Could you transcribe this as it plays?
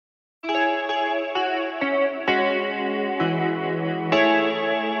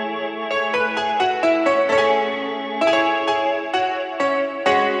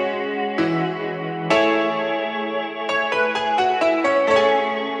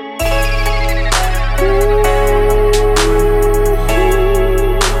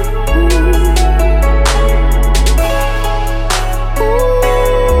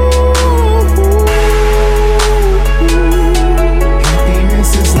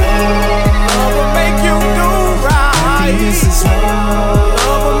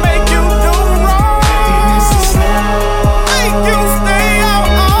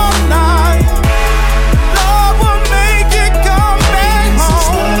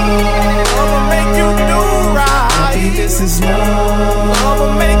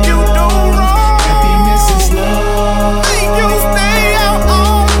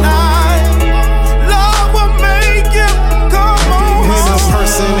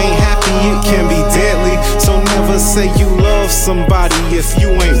say you love somebody if you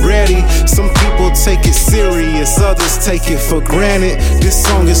ain't ready. Some people take it serious, others take it for granted. This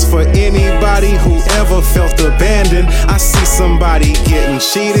song is for anybody who ever felt abandoned. I see somebody getting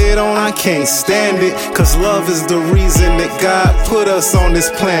cheated on, I can't stand it. Cause love is the reason that God put us on this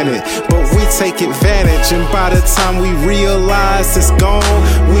planet. But we take advantage, and by the time we realize it's gone,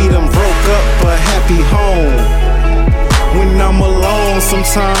 we done broke up a happy home. When I'm alone,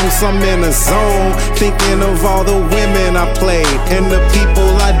 sometimes I'm in a zone, thinking of all the women I played and the people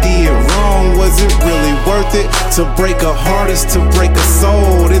I did wrong. Was it really worth it to break a heart is to break a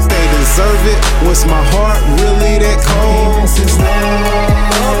soul? Did they deserve it? Was my heart really that cold? Happiness is love.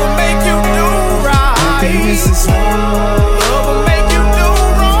 Love will make you do right. Happiness is love. Love will make you do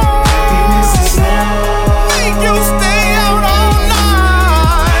wrong. Happiness is love. Make you stay out all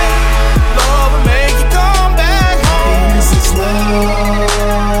night. Love will make you come back home. Happiness is love.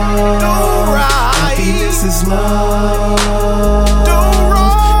 Do right. Happiness is love. Do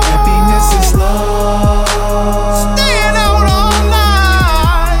wrong. Happiness is love. Staying out all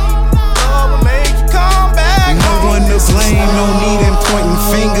night. Love will make you come back No home. one to blame, no need in pointing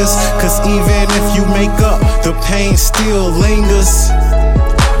fingers. Cause even if you make up, the pain still lingers.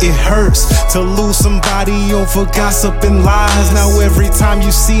 It hurts to lose somebody over gossip and lies. Now every time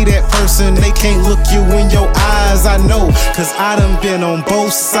you see that person, they can't look you in your eyes. I know, cause I done been on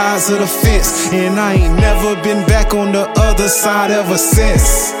both sides of the fence, and I ain't never been back on the other side ever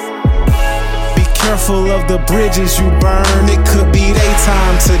since. Be careful of the bridges you burn. It could be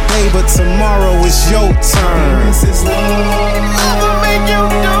daytime today, but tomorrow is your turn. Happiness is love. Love will make you